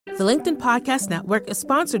The LinkedIn Podcast Network is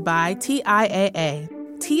sponsored by TIAA.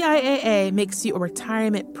 TIAA makes you a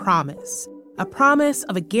retirement promise, a promise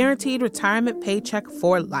of a guaranteed retirement paycheck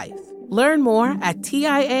for life. Learn more at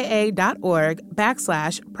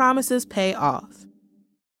TIAA.org/promises pay off.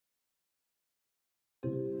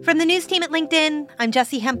 From the news team at LinkedIn, I'm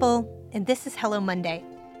Jessi Hempel, and this is Hello Monday.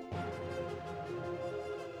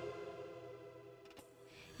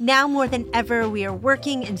 Now more than ever, we are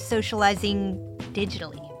working and socializing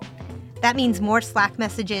digitally. That means more Slack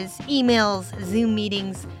messages, emails, Zoom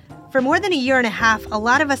meetings. For more than a year and a half, a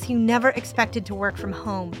lot of us who never expected to work from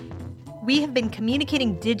home, we have been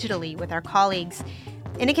communicating digitally with our colleagues,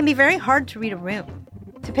 and it can be very hard to read a room,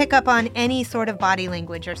 to pick up on any sort of body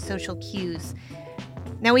language or social cues.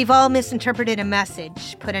 Now, we've all misinterpreted a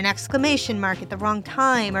message, put an exclamation mark at the wrong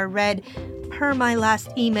time, or read, "per my last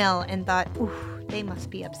email," and thought, "ooh, they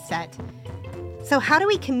must be upset." So how do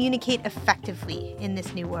we communicate effectively in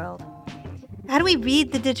this new world? How do we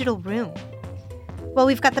read the digital room? Well,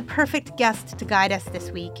 we've got the perfect guest to guide us this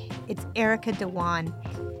week. It's Erica Dhawan.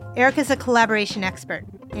 Erica's a collaboration expert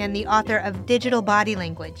and the author of Digital Body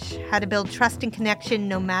Language, How to Build Trust and Connection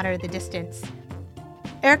No Matter the Distance.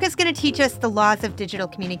 Erica's going to teach us the laws of digital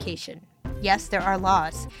communication. Yes, there are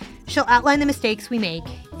laws. She'll outline the mistakes we make,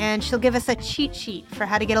 and she'll give us a cheat sheet for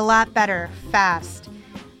how to get a lot better, fast.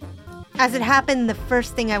 As it happened, the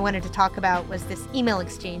first thing I wanted to talk about was this email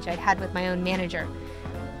exchange I'd had with my own manager.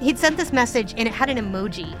 He'd sent this message, and it had an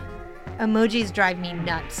emoji. Emojis drive me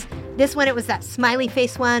nuts. This one, it was that smiley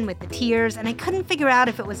face one with the tears, and I couldn't figure out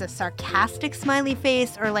if it was a sarcastic smiley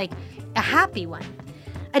face or like a happy one.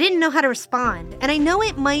 I didn't know how to respond, and I know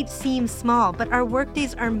it might seem small, but our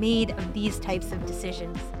workdays are made of these types of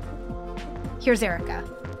decisions. Here's Erica.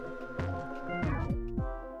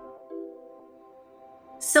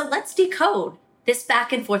 So let's decode this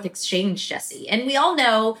back and forth exchange, Jessi. And we all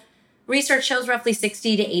know research shows roughly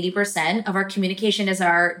 60 to 80% of our communication is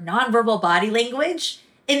our nonverbal body language.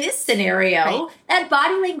 In this scenario, right, that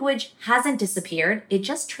body language hasn't disappeared. It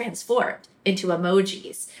just transformed into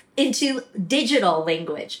emojis, into digital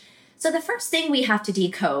language. So the first thing we have to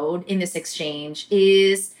decode in this exchange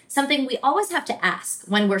is something we always have to ask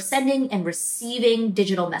when we're sending and receiving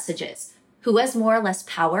digital messages. Who has more or less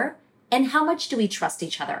power? And how much do we trust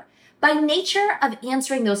each other? By nature of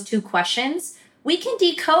answering those two questions, we can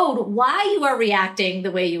decode why you are reacting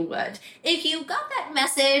the way you would. If you got that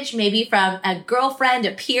message maybe from a girlfriend,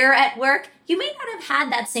 a peer at work, you may not have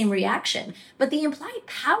had that same reaction, but the implied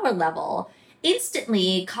power level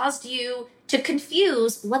instantly caused you to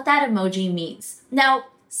confuse what that emoji means. Now,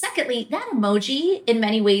 secondly, that emoji in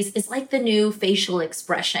many ways is like the new facial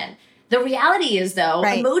expression. The reality is, though,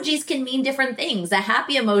 right, emojis can mean different things. A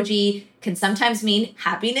happy emoji can sometimes mean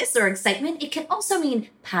happiness or excitement. It can also mean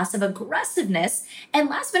passive aggressiveness. And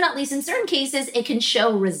last but not least, in certain cases, it can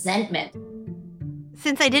show resentment.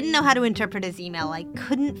 Since I didn't know how to interpret his email, I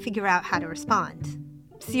couldn't figure out how to respond.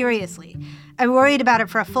 Seriously, I worried about it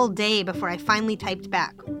for a full day before I finally typed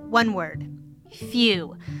back. One word.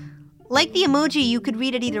 Phew. Like the emoji, you could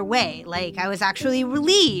read it either way, like I was actually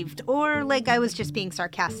relieved, or like I was just being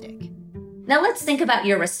sarcastic. Now let's think about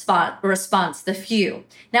your response, the phew.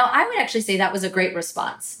 Now I would actually say that was a great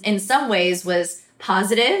response. In some ways was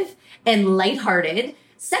positive and lighthearted.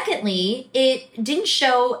 Secondly, it didn't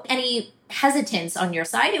show any hesitance on your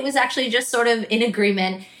side. It was actually just sort of in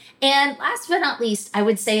agreement. And last but not least, I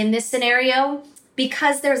would say in this scenario,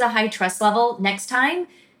 because there's a high trust level, next time,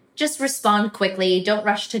 just respond quickly. Don't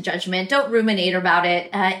rush to judgment. Don't ruminate about it.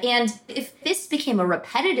 And if this became a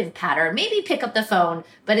repetitive pattern, maybe pick up the phone.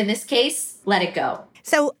 But in this case, let it go.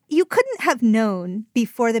 So you couldn't have known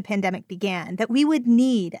before the pandemic began that we would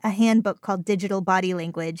need a handbook called Digital Body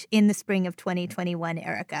Language in the spring of 2021,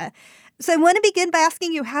 Erica. So I want to begin by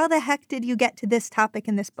asking you, how the heck did you get to this topic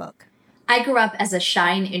in this book? I grew up as a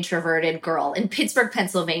shy and introverted girl in Pittsburgh,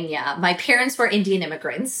 Pennsylvania. My parents were Indian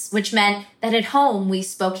immigrants, which meant that at home we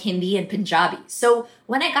spoke Hindi and Punjabi. So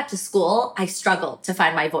when I got to school, I struggled to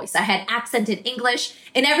find my voice. I had accented English.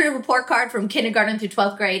 In every report card from kindergarten through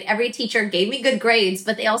 12th grade, every teacher gave me good grades,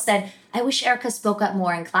 but they all said, I wish Erica spoke up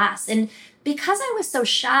more in class. And because I was so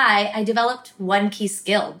shy, I developed one key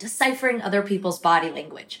skill, deciphering other people's body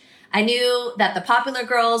language. I knew that the popular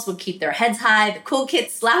girls would keep their heads high, the cool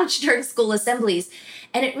kids slouched during school assemblies.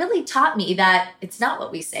 And it really taught me that it's not what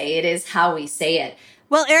we say, it is how we say it.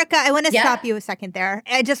 Well, Erica, I want to Yeah. stop you a second there.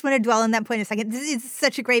 I just want to dwell on that point a second. This is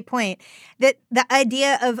such a great point, that the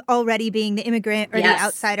idea of already being the immigrant or the Yes.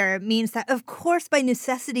 outsider means that, of course, by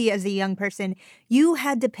necessity as a young person, you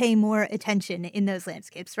had to pay more attention in those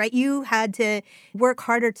landscapes, right? You had to work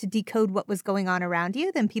harder to decode what was going on around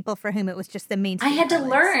you than people for whom it was just the I mainstream. had to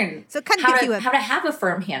parlance. learn So it kind of how gives to, you a how to have a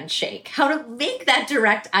firm handshake, how to make that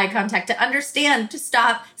direct eye contact, to understand, to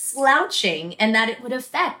stop slouching, and that it would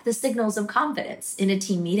affect the signals of confidence in a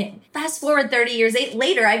team meeting. Fast forward 30 years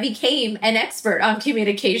later, I became an expert on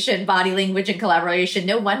communication, body language, and collaboration.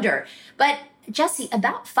 No wonder. But Jesse,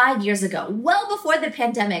 about 5 years ago, well before the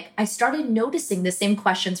pandemic, I started noticing the same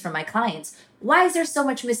questions from my clients. Why is there so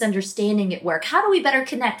much misunderstanding at work? How do we better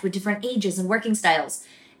connect with different ages and working styles?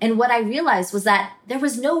 And what I realized was that there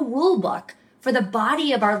was no rule book for the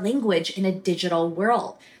body of our language in a digital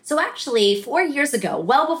world. So actually, 4 years ago,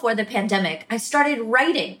 well before the pandemic, I started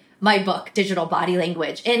writing my book, Digital Body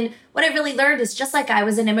Language. And what I really learned is, just like I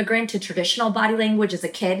was an immigrant to traditional body language as a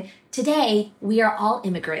kid, today we are all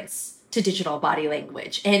immigrants to digital body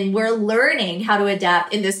language. And we're learning how to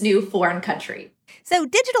adapt in this new foreign country. So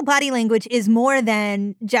digital body language is more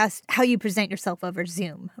than just how you present yourself over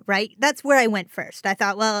Zoom, right? That's where I went first. I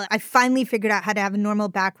thought, well, I finally figured out how to have a normal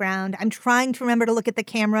background. I'm trying to remember to look at the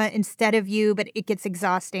camera instead of you, but it gets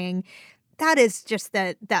exhausting. That is just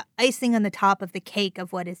the icing on the top of the cake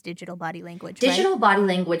of what is digital body language, right? Digital body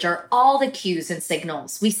language are all the cues and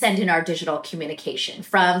signals we send in our digital communication,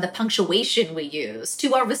 from the punctuation we use,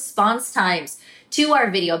 to our response times, to our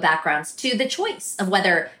video backgrounds, to the choice of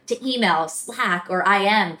whether to email, Slack, or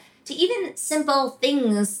IM, to even simple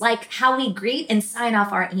things like how we greet and sign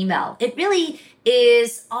off our email. It really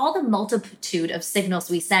is all the multitude of signals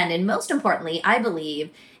we send. And most importantly, I believe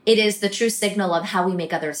it is the true signal of how we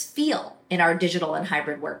make others feel in our digital and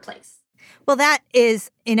hybrid workplace. Well, that is,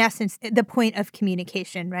 in essence, the point of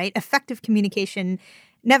communication, right? Effective communication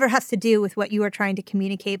never has to do with what you are trying to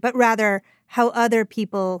communicate, but rather how other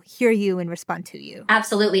people hear you and respond to you.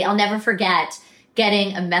 Absolutely. I'll never forget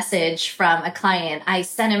getting a message from a client. I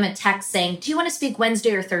sent him a text saying, "Do you want to speak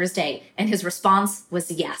Wednesday or Thursday?" And his response was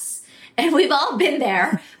yes. And we've all been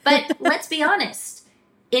there. But let's be honest.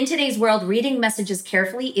 In today's world, reading messages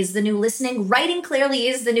carefully is the new listening. Writing clearly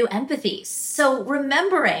is the new empathy. So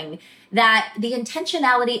remembering that the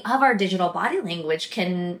intentionality of our digital body language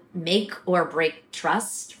can make or break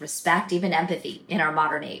trust, respect, even empathy in our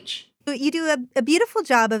modern age. You do a beautiful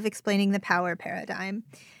job of explaining the power paradigm.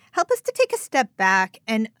 Help us to take a step back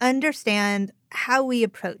and understand how we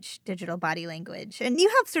approach digital body language. And you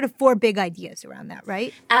have sort of 4 big ideas around that,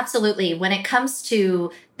 right? Absolutely. When it comes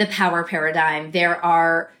to the power paradigm, there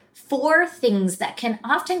are 4 things that can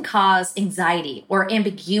often cause anxiety or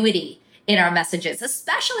ambiguity in our messages,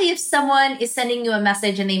 especially if someone is sending you a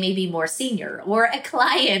message and they may be more senior, or a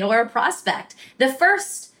client, or a prospect. The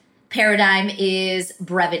first paradigm is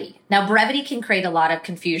brevity. Now, brevity can create a lot of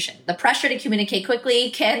confusion. The pressure to communicate quickly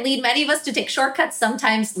can lead many of us to take shortcuts,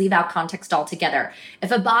 sometimes leave out context altogether.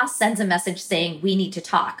 If a boss sends a message saying, "We need to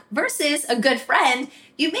talk," versus a good friend,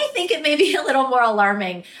 you may think it may be a little more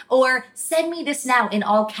alarming. Or, "Send me this now," in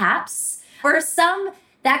all caps. For some,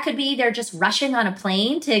 that could be they're just rushing on a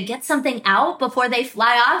plane to get something out before they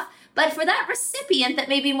fly off. But for that recipient that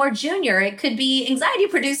may be more junior, it could be anxiety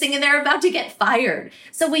producing and they're about to get fired.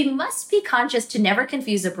 So we must be conscious to never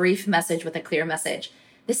confuse a brief message with a clear message.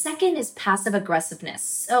 The second is passive aggressiveness.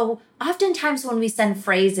 So oftentimes when we send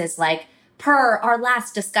phrases like "per our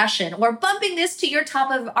last discussion" or "bumping this to your top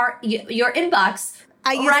of your inbox,"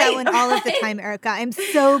 I use that one all of the time, Erica. I'm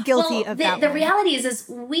so guilty of that The one. reality is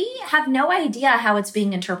we have no idea how it's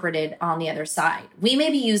being interpreted on the other side. We may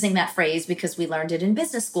be using that phrase because we learned it in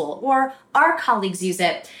business school or our colleagues use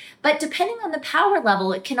it. But depending on the power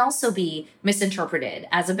level, it can also be misinterpreted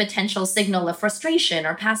as a potential signal of frustration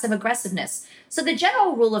or passive aggressiveness. So the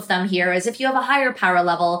general rule of thumb here is if you have a higher power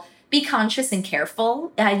level, be conscious and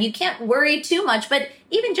careful. You can't worry too much, but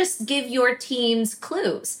even just give your teams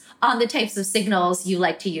clues on the types of signals you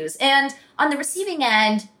like to use. And on the receiving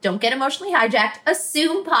end, don't get emotionally hijacked.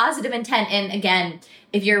 Assume positive intent. And again,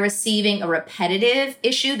 if you're receiving a repetitive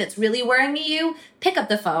issue that's really worrying you, pick up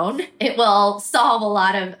the phone. It will solve a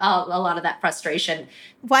lot of that frustration.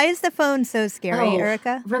 Why is the phone so scary,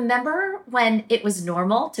 Erica? Remember when it was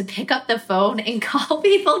normal to pick up the phone and call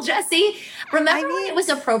people, Jesse? Remember when it was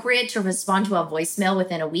appropriate to respond to a voicemail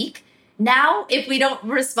within a week? Now, if we don't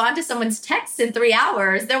respond to someone's texts in 3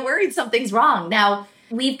 hours, they're worried something's wrong. Now,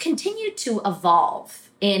 we've continued to evolve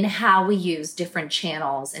in how we use different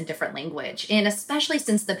channels and different language. And especially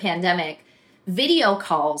since the pandemic, video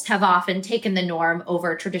calls have often taken the norm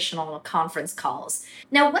over traditional conference calls.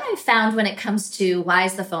 Now, what I've found when it comes to why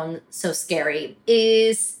is the phone so scary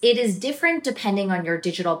is it is different depending on your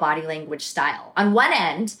digital body language style. On one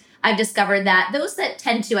end, I've discovered that those that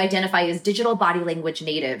tend to identify as digital body language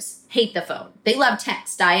natives hate the phone. They love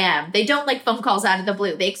text, IM. They don't like phone calls out of the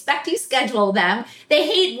blue. They expect you schedule them. They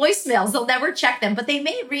hate voicemails. They'll never check them, but they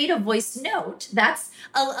may read a voice note. That's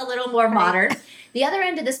a little more modern. The other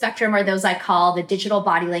end of the spectrum are those I call the digital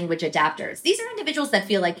body language adapters. These are individuals that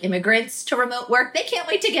feel like immigrants to remote work. They can't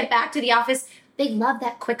wait to get back to the office. They love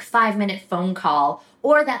that quick 5-minute phone call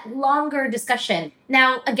or that longer discussion.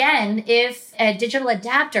 Now, again, if a digital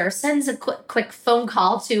adapter sends a quick phone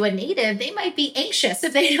call to a native, they might be anxious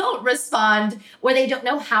if they don't respond or they don't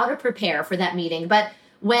know how to prepare for that meeting. But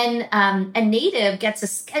when a native gets a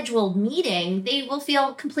scheduled meeting, they will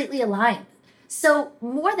feel completely aligned. So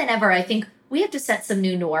more than ever, I think we have to set some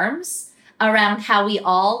new norms around how we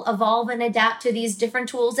all evolve and adapt to these different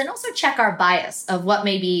tools, and also check our bias of what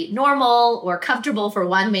may be normal or comfortable for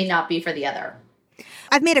one may not be for the other.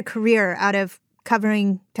 I've made a career out of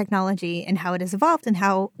covering technology and how it has evolved and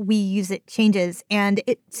how we use it changes, and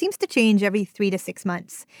it seems to change every 3 to 6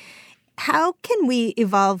 months. How can we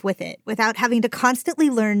evolve with it without having to constantly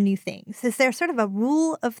learn new things? Is there sort of a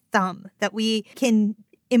rule of thumb that we can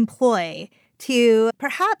employ to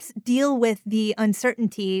perhaps deal with the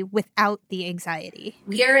uncertainty without the anxiety?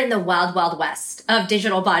 We are in the wild, wild west of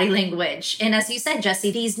digital body language. And as you said,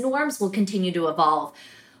 Jesse, these norms will continue to evolve.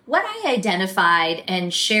 What I identified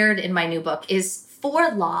and shared in my new book is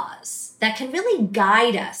 4 laws that can really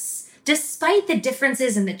guide us, despite the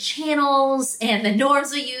differences in the channels and the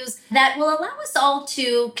norms we use, that will allow us all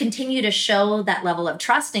to continue to show that level of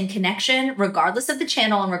trust and connection, regardless of the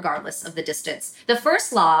channel and regardless of the distance. The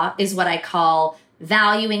first law is what I call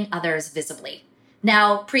valuing others visibly.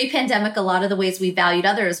 Now, pre-pandemic, a lot of the ways we valued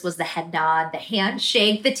others was the head nod, the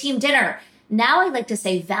handshake, the team dinner. Now I like to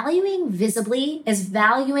say valuing visibly is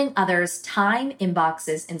valuing others' time,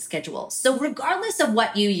 inboxes, and schedules. So regardless of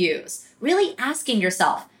what you use, really asking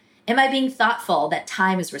yourself, am I being thoughtful that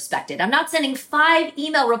time is respected? I'm not sending 5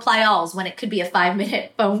 email reply alls when it could be a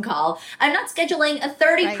 5-minute phone call. I'm not scheduling a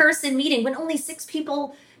 30-person meeting when only 6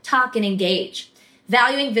 people talk and engage.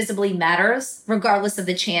 Valuing visibly matters regardless of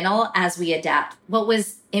the channel as we adapt. What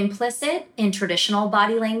was implicit in traditional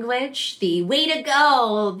body language, the way to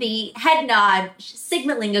go, the head nod,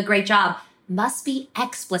 signaling a great job, must be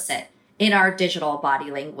explicit in our digital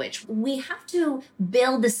body language. We have to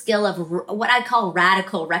build the skill of what I call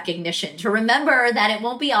radical recognition, to remember that it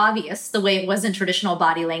won't be obvious the way it was in traditional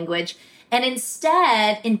body language, and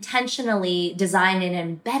instead intentionally design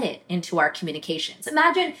and embed it into our communications.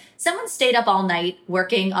 Imagine someone stayed up all night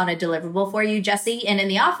working on a deliverable for you, Jesse, and in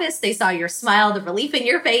the office, they saw your smile, the relief in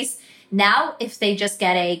your face. Now, if they just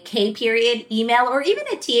get a K period email or even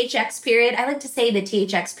a THX period, I like to say the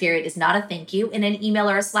THX period is not a thank you in an email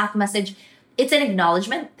or a Slack message. It's an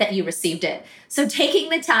acknowledgement that you received it. So taking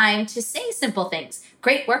the time to say simple things.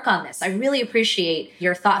 Great work on this. I really appreciate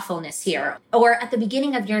your thoughtfulness here. Or at the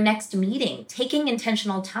beginning of your next meeting, taking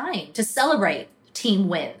intentional time to celebrate team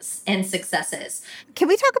wins and successes. Can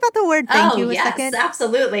we talk about the word thank you a second? Yes,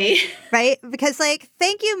 absolutely. Right? Because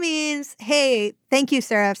thank you means, hey, thank you,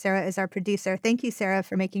 Sarah. Sarah is our producer. Thank you, Sarah,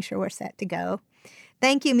 for making sure we're set to go.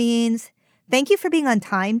 Thank you means, thank you for being on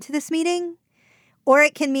time to this meeting. Or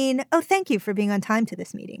it can mean, oh, thank you for being on time to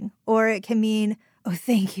this meeting. Or it can mean, oh,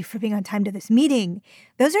 thank you for being on time to this meeting.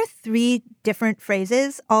 Those are 3 different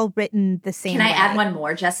phrases, all written the same way. Can I add one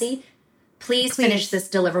more, Jesse? Please finish this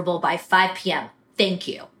deliverable by 5 p.m. Thank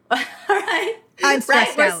you. All right. I'm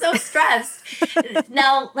stressed We're out. so stressed.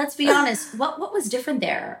 Now, let's be honest. What was different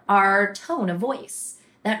there? Our tone of voice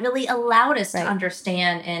that really allowed us to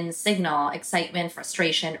understand and signal excitement,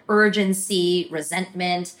 frustration, urgency,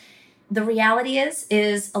 resentment. The reality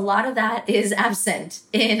is a lot of that is absent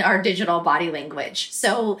in our digital body language.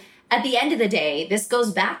 So at the end of the day, this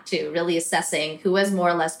goes back to really assessing who has more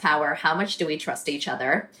or less power, how much do we trust each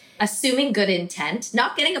other, assuming good intent,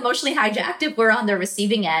 not getting emotionally hijacked if we're on the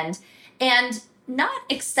receiving end, and not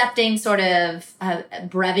accepting sort of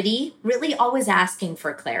brevity, really always asking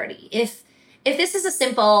for clarity. If this is a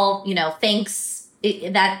simple, thanks,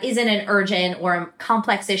 that isn't an urgent or a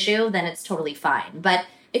complex issue, then it's totally fine. But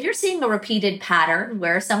if you're seeing a repeated pattern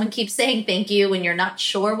where someone keeps saying thank you and you're not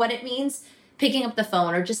sure what it means, picking up the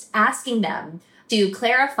phone or just asking them to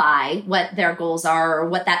clarify what their goals are or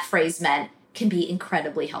what that phrase meant can be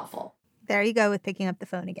incredibly helpful. There you go with picking up the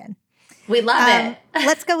phone again. We love it.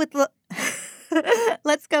 Let's go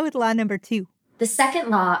with law number 2. The second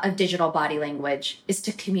law of digital body language is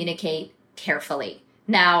to communicate carefully.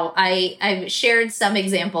 Now, I've shared some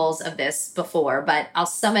examples of this before, but I'll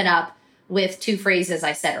sum it up with two phrases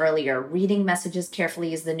I said earlier. Reading messages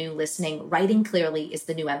carefully is the new listening. Writing clearly is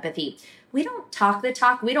the new empathy. We don't talk the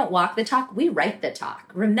talk. We don't walk the talk. We write the talk.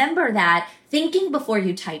 Remember that thinking before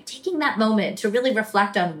you type, taking that moment to really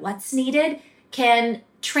reflect on what's needed can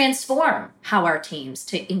transform how our teams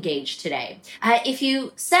to engage today. If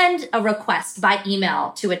you send a request by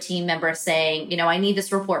email to a team member saying, I need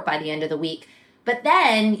this report by the end of the week, but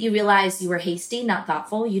then you realize you were hasty, not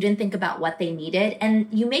thoughtful, you didn't think about what they needed, and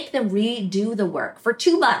you make them redo the work for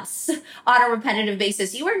 2 months on a repetitive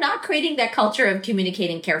basis, you are not creating that culture of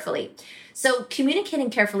communicating carefully. So communicating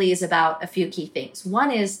carefully is about a few key things. One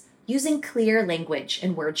is using clear language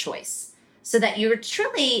and word choice, so that you're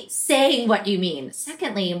truly saying what you mean.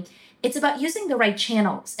 Secondly, it's about using the right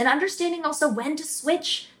channels and understanding also when to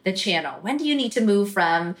switch the channel. When do you need to move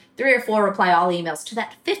from 3 or 4 reply all emails to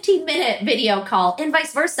that 15-minute video call and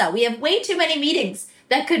vice versa? We have way too many meetings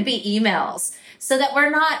that could be emails, so that we're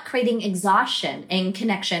not creating exhaustion and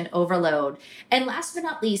connection overload. And last but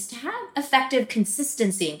not least, to have effective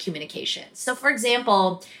consistency in communication. So for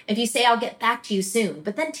example, if you say, I'll get back to you soon,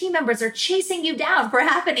 but then team members are chasing you down for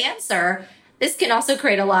half an answer, this can also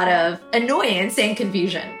create a lot of annoyance and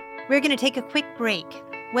confusion. We're going to take a quick break.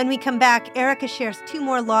 When we come back, Erica shares 2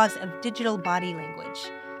 more laws of digital body language.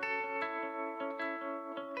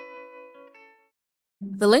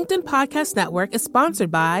 The LinkedIn Podcast Network is sponsored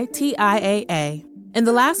by TIAA. In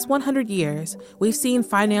the last 100 years, we've seen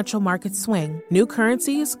financial markets swing, new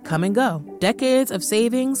currencies come and go, decades of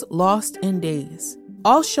savings lost in days,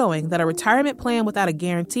 all showing that a retirement plan without a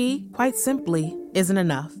guarantee, quite simply, isn't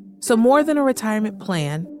enough. So more than a retirement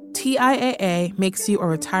plan, TIAA makes you a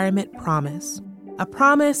retirement promise. A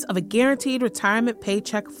promise of a guaranteed retirement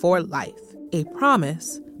paycheck for life. A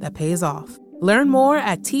promise that pays off. Learn more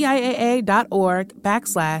at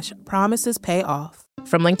TIAA.org/promisespayoff.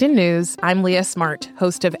 From LinkedIn News, I'm Leah Smart,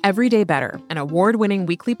 host of Everyday Better, an award-winning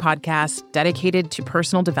weekly podcast dedicated to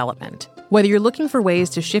personal development. Whether you're looking for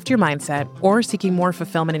ways to shift your mindset or seeking more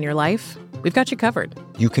fulfillment in your life, we've got you covered.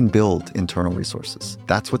 You can build internal resources.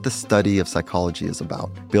 That's what the study of psychology is about,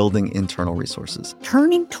 building internal resources.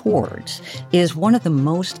 Turning towards is one of the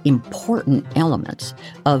most important elements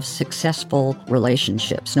of successful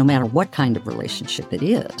relationships, no matter what kind of relationship it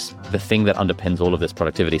is. The thing that underpins all of this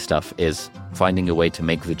productivity stuff is finding a way to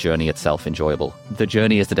make the journey itself enjoyable. The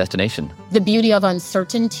journey is the destination. The beauty of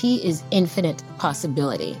uncertainty is infinite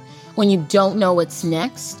possibility. When you don't know what's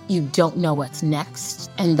next, you don't know what's next.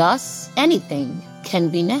 And thus, anything can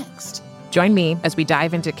be next. Join me as we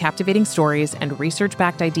dive into captivating stories and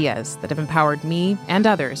research-backed ideas that have empowered me and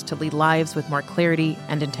others to lead lives with more clarity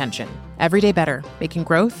and intention. Everyday Better, making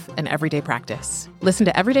growth an everyday practice. Listen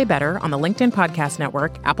to Everyday Better on the LinkedIn Podcast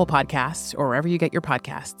Network, Apple Podcasts, or wherever you get your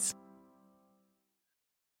podcasts.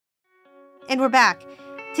 And we're back.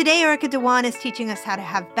 Today, Erica Dhawan is teaching us how to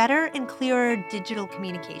have better and clearer digital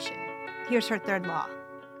communication. Here's her 3rd law.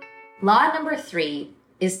 Law number 3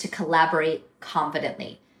 is to collaborate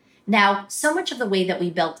confidently. Now, so much of the way that we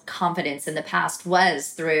built confidence in the past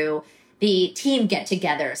was through the team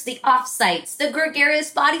get-togethers, the offsites, the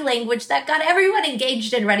gregarious body language that got everyone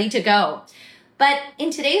engaged and ready to go. But in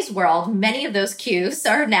today's world, many of those cues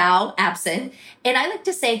are now absent. And I like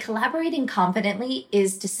to say collaborating confidently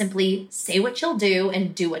is to simply say what you'll do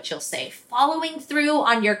and do what you'll say, following through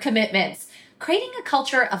on your commitments, creating a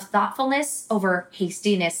culture of thoughtfulness over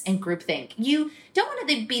hastiness and groupthink. You don't want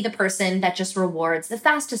to be the person that just rewards the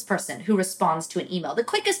fastest person who responds to an email, the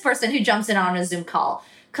quickest person who jumps in on a Zoom call.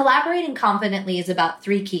 Collaborating confidently is about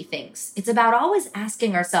 3 key things. It's about always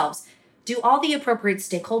asking ourselves, do all the appropriate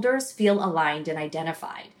stakeholders feel aligned and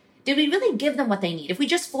identified? Did we really give them what they need? If we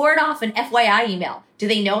just forward off an FYI email, do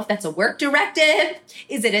they know if that's a work directive?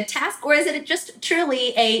 Is it a task, or is it just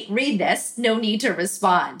truly a read this, no need to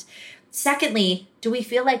respond? Secondly, do we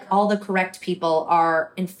feel like all the correct people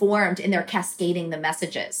are informed and they're cascading the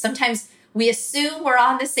messages? Sometimes we assume we're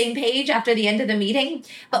on the same page after the end of the meeting,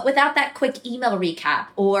 but without that quick email recap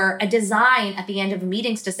or a design at the end of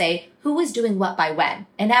meetings to say who is doing what by when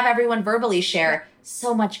and have everyone verbally share,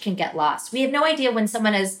 so much can get lost. We have no idea when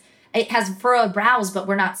someone has furrowed brows, but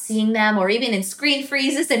we're not seeing them, or even in screen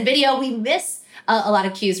freezes and video, we miss a lot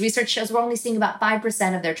of cues. Research shows we're only seeing about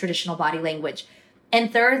 5% of their traditional body language.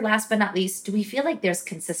 And third, last but not least, do we feel like there's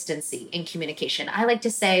consistency in communication? I like to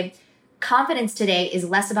say confidence today is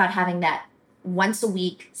less about having that once a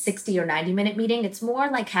week 60 or 90-minute meeting. It's more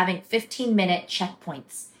like having 15-minute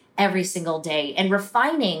checkpoints every single day and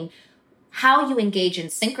refining how you engage in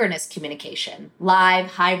synchronous communication,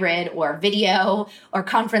 live, hybrid, or video, or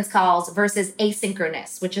conference calls versus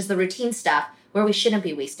asynchronous, which is the routine stuff where we shouldn't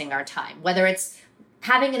be wasting our time, whether it's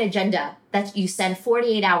having an agenda that you send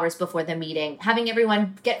 48 hours before the meeting, having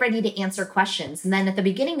everyone get ready to answer questions. And then at the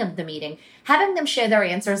beginning of the meeting, having them share their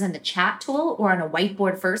answers in the chat tool or on a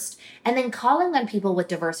whiteboard first, and then calling on people with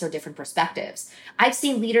diverse or different perspectives. I've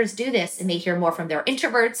seen leaders do this and they hear more from their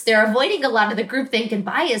introverts. They're avoiding a lot of the groupthink and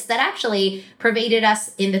bias that actually pervaded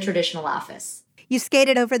us in the traditional office. You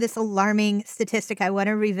skated over this alarming statistic. I want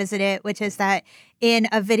to revisit it, which is that in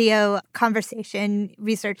a video conversation,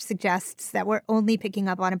 research suggests that we're only picking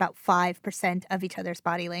up on about 5% of each other's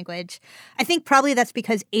body language. I think probably that's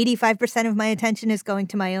because 85% of my attention is going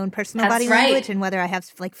to my own personal body language and whether I have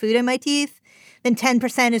like food in my teeth. Then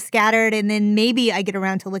 10% is scattered, and then maybe I get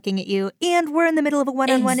around to looking at you, and we're in the middle of a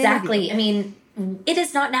one-on-one interview. Exactly. I mean, it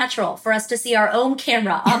is not natural for us to see our own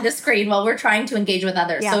camera on the screen while we're trying to engage with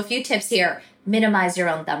others. So a few tips here. Minimize your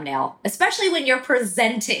own thumbnail, especially when you're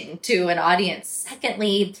presenting to an audience.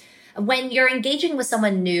 Secondly, when you're engaging with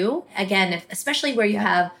someone new, again, especially where you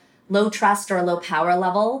have low trust or a low power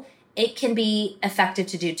level, it can be effective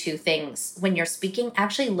to do two things. When you're speaking,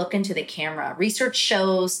 actually look into the camera. Research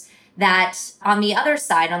shows that on the other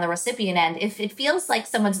side, on the recipient end, if it feels like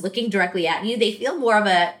someone's looking directly at you, they feel more of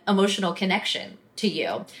an emotional connection to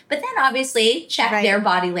you. But then obviously check their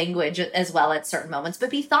body language as well at certain moments,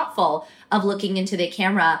 but be thoughtful of looking into the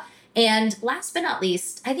camera. And last but not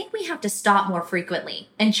least, I think we have to stop more frequently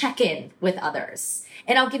and check in with others.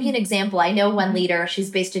 And I'll give you an example. I know one leader,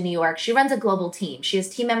 she's based in New York. She runs a global team. She has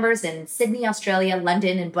team members in Sydney, Australia,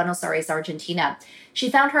 London, and Buenos Aires, Argentina.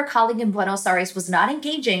 She found her colleague in Buenos Aires was not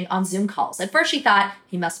engaging on Zoom calls. At first she thought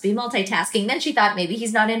he must be multitasking. Then she thought maybe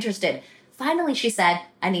he's not interested. Finally, she said,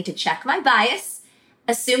 I need to check my bias,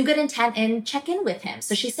 assume good intent, and check in with him.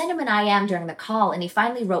 So she sent him an IM during the call, and he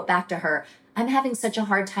finally wrote back to her, I'm having such a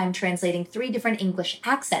hard time translating 3 different English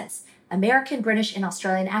accents, American, British, and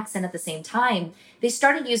Australian accent at the same time. They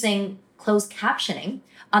started using closed captioning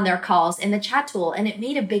on their calls in the chat tool, and it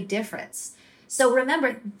made a big difference. So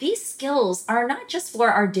remember, these skills are not just for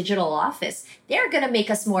our digital office. They're going to make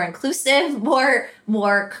us more inclusive,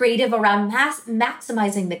 more creative around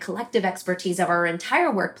maximizing the collective expertise of our entire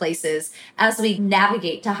workplaces as we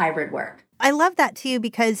navigate to hybrid work. I love that too,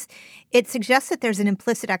 because it suggests that there's an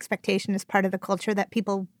implicit expectation as part of the culture that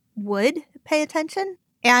people would pay attention.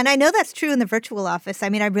 And I know that's true in the virtual office. I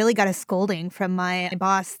mean, I really got a scolding from my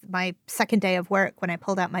boss my second day of work when I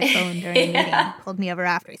pulled out my phone during a meeting. He pulled me over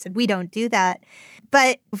after. He said, we don't do that.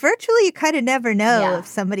 But virtually, you kind of never know if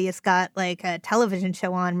somebody has got like a television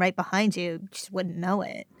show on right behind you. You just wouldn't know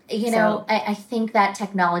it. You know, I think that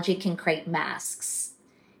technology can create masks.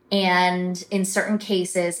 And in certain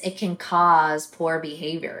cases, it can cause poor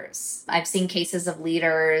behaviors. I've seen cases of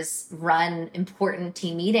leaders run important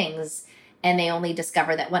team meetings and they only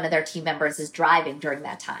discover that one of their team members is driving during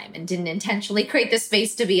that time and didn't intentionally create the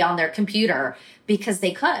space to be on their computer because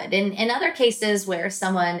they could. And in other cases where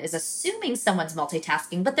someone is assuming someone's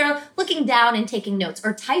multitasking, but they're looking down and taking notes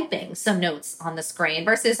or typing some notes on the screen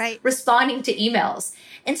versus responding to emails.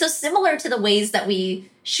 And so similar to the ways that we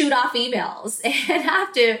shoot off emails and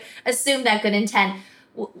have to assume that good intent,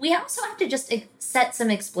 we also have to just set some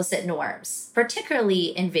explicit norms, particularly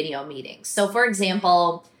in video meetings. So for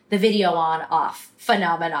example, the video on off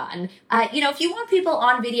phenomenon. If you want people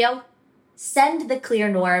on video, send the clear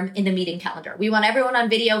norm in the meeting calendar. We want everyone on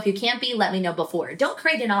video. If you can't be, let me know before. Don't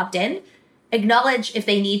create an opt-in. Acknowledge if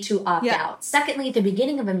they need to opt out. Secondly, at the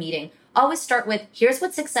beginning of a meeting, always start with, here's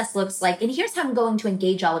what success looks like, and here's how I'm going to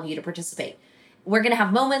engage all of you to participate. We're going to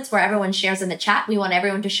have moments where everyone shares in the chat. We want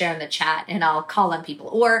everyone to share in the chat, and I'll call on people.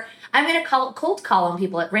 Or I'm going to cold call on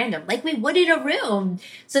people at random, like we would in a room,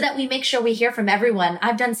 so that we make sure we hear from everyone.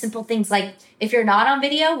 I've done simple things like, if you're not on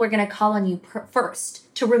video, we're going to call on you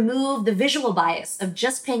first to remove the visual bias of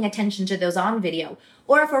just paying attention to those on video.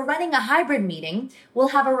 Or if we're running a hybrid meeting, we'll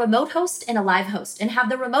have a remote host and a live host, and have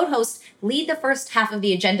the remote host lead the first half of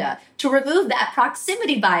the agenda to remove that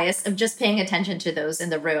proximity bias of just paying attention to those in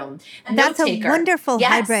the room. That's a wonderful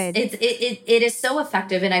hybrid. It is so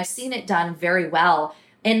effective, and I've seen it done very well.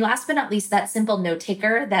 And last but not least, that simple note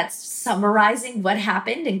taker that's summarizing what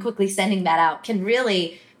happened and quickly sending that out can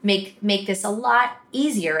really make this a lot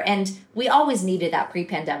easier. And we always needed that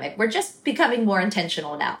pre-pandemic. We're just becoming more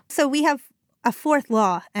intentional now. So we have a fourth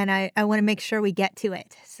law, and I want to make sure we get to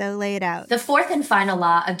it. So lay it out. The fourth and final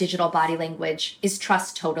law of digital body language is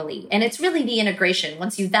trust totally. And it's really the integration.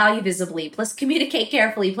 Once you value visibly, plus communicate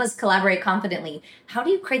carefully, plus collaborate confidently, how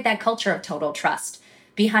do you create that culture of total trust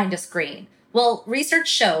behind a screen? Well, research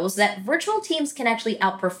shows that virtual teams can actually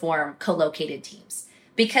outperform co-located teams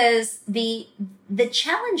because the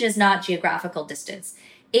challenge is not geographical distance.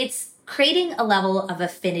 It's creating a level of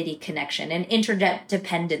affinity connection and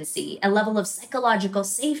interdependency, a level of psychological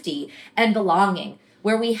safety and belonging,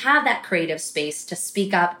 where we have that creative space to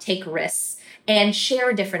speak up, take risks, and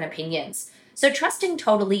share different opinions. So trusting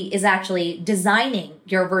totally is actually designing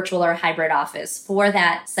your virtual or hybrid office for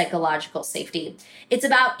that psychological safety. It's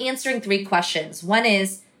about answering 3 questions. One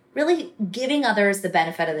is really giving others the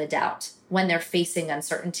benefit of the doubt when they're facing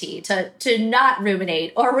uncertainty, to not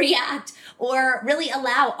ruminate or react or really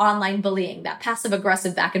allow online bullying, that passive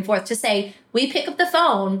aggressive back and forth, to say, we pick up the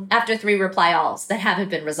phone after 3 reply alls that haven't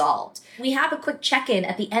been resolved. We have a quick check-in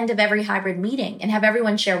at the end of every hybrid meeting and have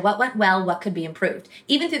everyone share what went well, what could be improved,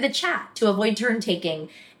 even through the chat, to avoid turn taking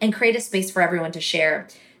and create a space for everyone to share.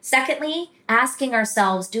 Secondly, asking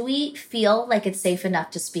ourselves, do we feel like it's safe enough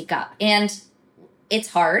to speak up? And it's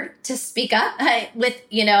hard to speak up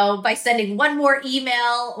by sending one more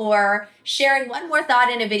email or sharing one more thought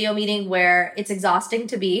in a video meeting where it's exhausting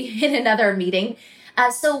to be in another meeting.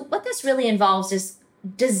 So what this really involves is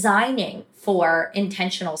designing for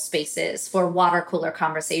intentional spaces for water cooler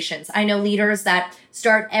conversations. I know leaders that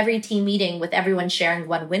start every team meeting with everyone sharing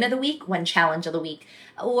one win of the week, one challenge of the week,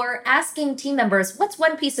 or asking team members, what's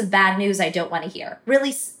one piece of bad news I don't want to hear?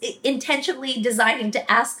 Really intentionally designing to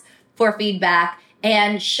ask for feedback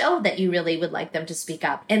and show that you really would like them to speak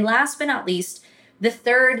up. And last but not least, the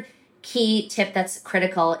third key tip that's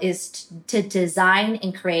critical is to design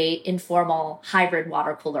and create informal hybrid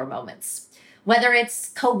water cooler moments. Whether it's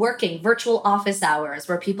co-working, virtual office hours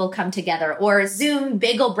where people come together, or Zoom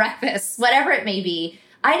bagel breakfasts, whatever it may be,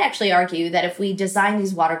 I'd actually argue that if we design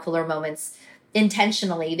these water cooler moments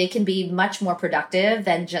intentionally, they can be much more productive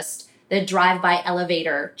than just the drive-by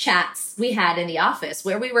elevator chats we had in the office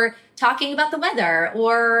where we were talking about the weather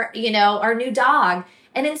or, our new dog.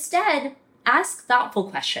 And instead, ask thoughtful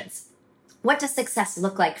questions. What does success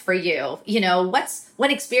look like for you? What's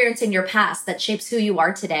one experience in your past that shapes who you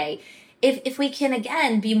are today? If we can,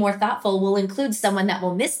 again, be more thoughtful, we'll include someone that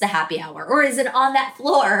will miss the happy hour or isn't on that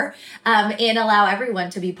floor, and allow everyone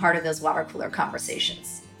to be part of those water cooler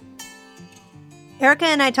conversations. Erica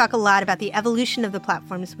and I talk a lot about the evolution of the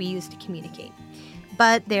platforms we use to communicate.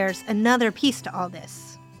 But there's another piece to all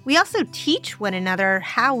this. We also teach one another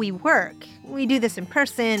how we work. We do this in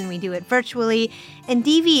person, we do it virtually, and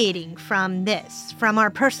deviating from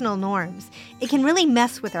our personal norms, it can really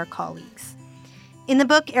mess with our colleagues. In the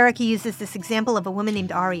book, Erica uses this example of a woman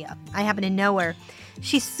named Aria. I happen to know her.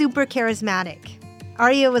 She's super charismatic.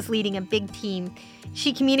 Aria was leading a big team.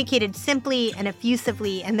 She communicated simply and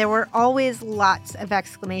effusively, and there were always lots of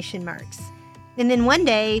exclamation marks. And then one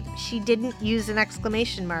day, she didn't use an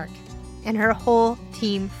exclamation mark, and her whole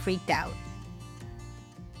team freaked out.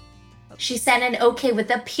 She sent an okay with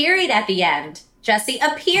a period at the end. Jesse,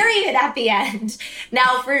 a period at the end.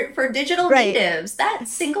 Now, for digital natives, that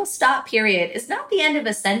single stop period is not the end of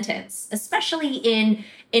a sentence, especially in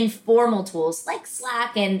informal tools like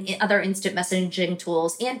Slack and other instant messaging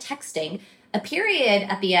tools and texting. A period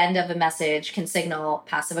at the end of a message can signal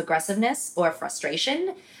passive aggressiveness or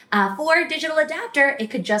frustration. For a digital adapter, it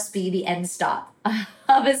could just be the end stop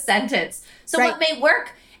of a sentence. So what may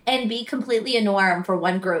work and be completely a norm for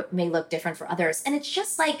one group may look different for others. And it's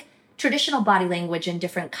just like traditional body language in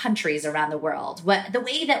different countries around the world. The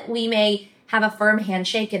way that we may have a firm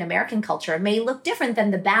handshake in American culture may look different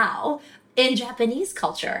than the bow in Japanese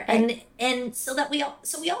culture. And so we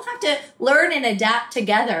all have to learn and adapt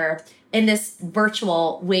together in this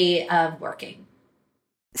virtual way of working.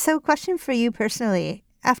 So, question for you personally.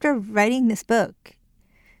 After writing this book,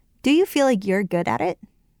 do you feel like you're good at it?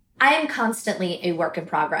 I am constantly a work in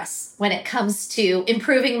progress when it comes to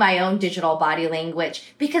improving my own digital body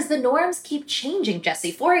language because the norms keep changing,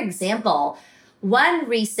 Jesse. For example, one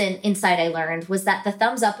recent insight I learned was that the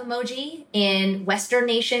thumbs up emoji in Western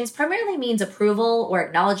nations primarily means approval or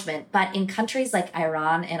acknowledgement, but in countries like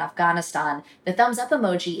Iran and Afghanistan, the thumbs up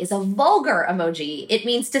emoji is a vulgar emoji. It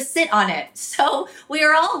means to sit on it. So we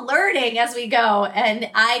are all learning as we go, and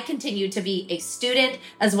I continue to be a student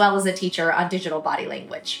as well as a teacher on digital body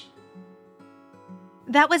language.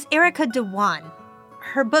 That was Erica Dhawan.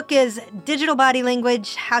 Her book is Digital Body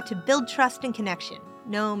Language: How to Build Trust and Connection,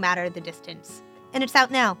 No Matter the Distance. And it's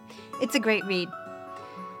out now. It's a great read.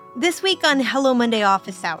 This week on Hello Monday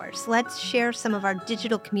Office Hours, let's share some of our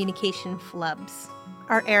digital communication flubs.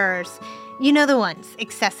 Our errors. You know the ones.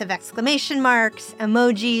 Excessive exclamation marks,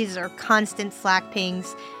 emojis, or constant Slack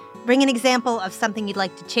pings. Bring an example of something you'd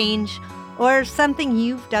like to change, or something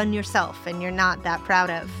you've done yourself and you're not that proud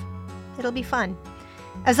of. It'll be fun.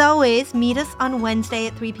 As always, meet us on Wednesday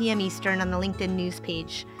at 3 p.m. Eastern on the LinkedIn news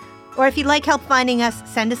page. Or if you'd like help finding us,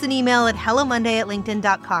 send us an email at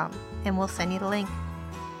hellomonday@linkedin.com, and we'll send you the link.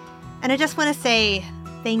 And I just want to say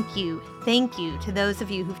thank you to those of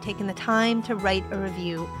you who've taken the time to write a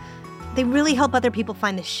review. They really help other people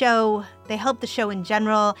find the show, they help the show in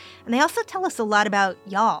general, and they also tell us a lot about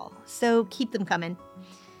y'all, so keep them coming.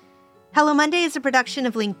 Hello Monday is a production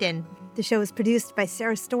of LinkedIn. The show is produced by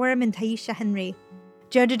Sarah Storm and Taisha Henry.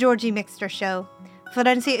 Joe DeGiorgi mixed our show.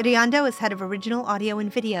 Florencia Iriando is head of original audio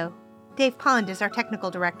and video. Dave Pond is our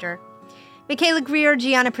technical director. Michaela Greer,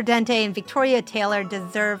 Gianna Prudente, and Victoria Taylor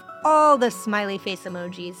deserve all the smiley face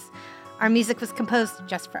emojis. Our music was composed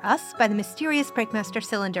just for us by the mysterious Breakmaster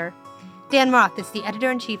Cylinder. Dan Roth is the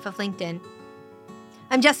editor-in-chief of LinkedIn.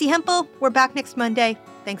 I'm Jessi Hempel. We're back next Monday.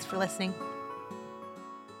 Thanks for listening.